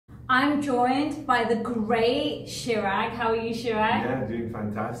I'm joined by the great Chirag. How are you, Chirag? Yeah, doing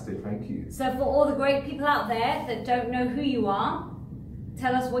fantastic, thank you. So for all the great people out there that don't know who you are,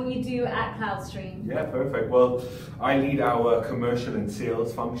 tell us what you do at CloudStream. Yeah, perfect. Well, I lead our commercial and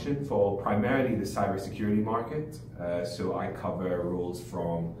sales function for primarily the cybersecurity market. So I cover roles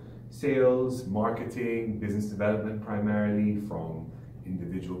from sales, marketing, business development primarily, from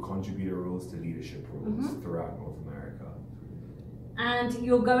individual contributor roles to leadership roles throughout North America. And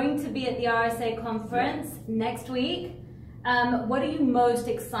you're going to be at the RSA conference next week. What are you most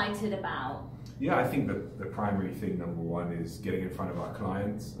excited about? Yeah, I think the primary thing, number one, is getting in front of our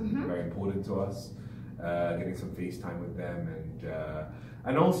clients. Very important to us. Getting some face time with them,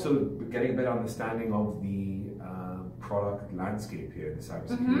 and also getting a better understanding of the product landscape here in the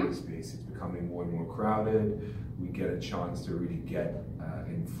cybersecurity space. It's becoming more and more crowded. We get a chance to really get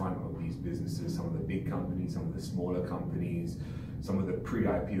in front of these businesses, some of the big companies, some of the smaller companies, some of the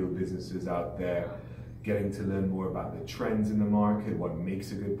pre-IPO businesses out there, getting to learn more about the trends in the market, what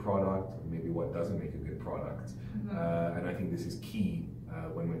makes a good product, maybe what doesn't make a good product. And I think this is key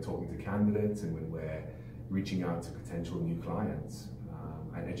when we're talking to candidates and when we're reaching out to potential new clients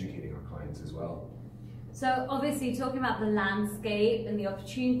and educating our clients as well. So obviously talking about the landscape and the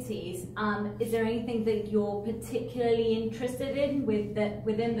opportunities, is there anything that you're particularly interested in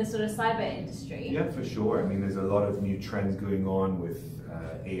within the sort of cyber industry? Yeah, for sure. I mean, there's a lot of new trends going on with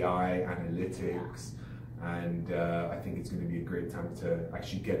AI, analytics, and I think it's going to be a great time to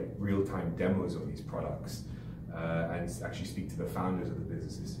actually get real-time demos of these products and actually speak to the founders of the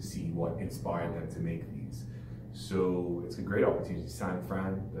businesses to see what inspired them to make these. So it's a great opportunity. San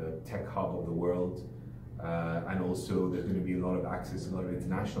Fran, the tech hub of the world, and also there's going to be a lot of access to a lot of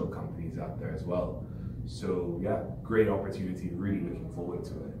international companies out there as well. So yeah, great opportunity, really looking forward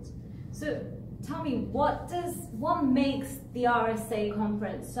to it. So tell me, what makes the RSA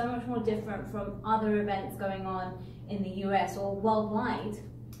conference so much more different from other events going on in the US or worldwide?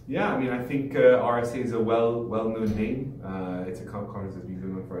 Yeah, I mean, I think RSA is a well-known name. It's a conference that's been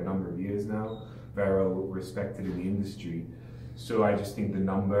going on for a number of years now, very well respected in the industry. So I just think the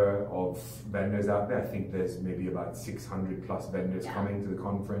number of vendors out there, I think there's maybe about 600 plus vendors coming to the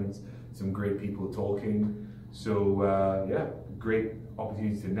conference, some great people talking. So yeah, great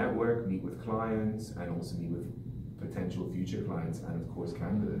opportunity to network, meet with clients, and also meet with potential future clients and of course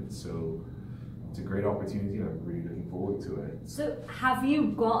candidates. So it's a great opportunity and I'm really looking forward to it. So have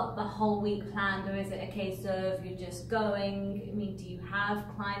you got the whole week planned, or is it a case of you're just going? I mean, do you have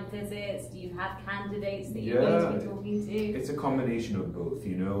client visits? Do you have candidates that you're going to be talking to? It's a combination of both,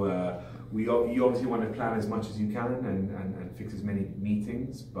 you know. You obviously want to plan as much as you can and fix as many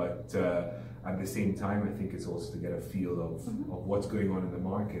meetings, but at the same time, I think it's also to get a feel of what's going on in the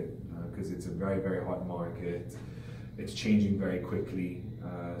market, because it's a very, very hot market. It's changing very quickly,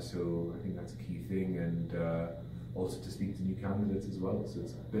 so I think that's a key thing, and also to speak to new candidates as well. So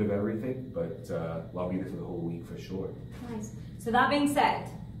it's a bit of everything, but I'll be there for the whole week for sure. Nice. So that being said,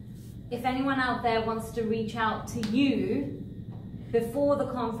 if anyone out there wants to reach out to you before the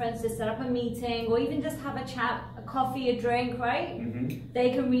conference to set up a meeting or even just have a chat, a coffee, a drink, right? They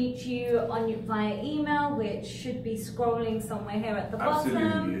can reach you via email, which should be scrolling somewhere here at the bottom.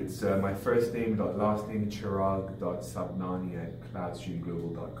 Absolutely. It's my first name dot last name Chirag.Sabnani at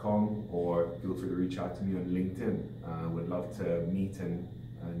cloudstreamglobal.com, or feel free to reach out to me on LinkedIn. Would love to meet and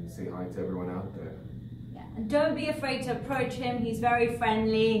say hi to everyone out there. Yeah, and don't be afraid to approach him. He's very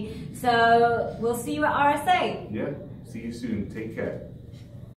friendly. So we'll see you at RSA. Yeah. See you soon. Take care.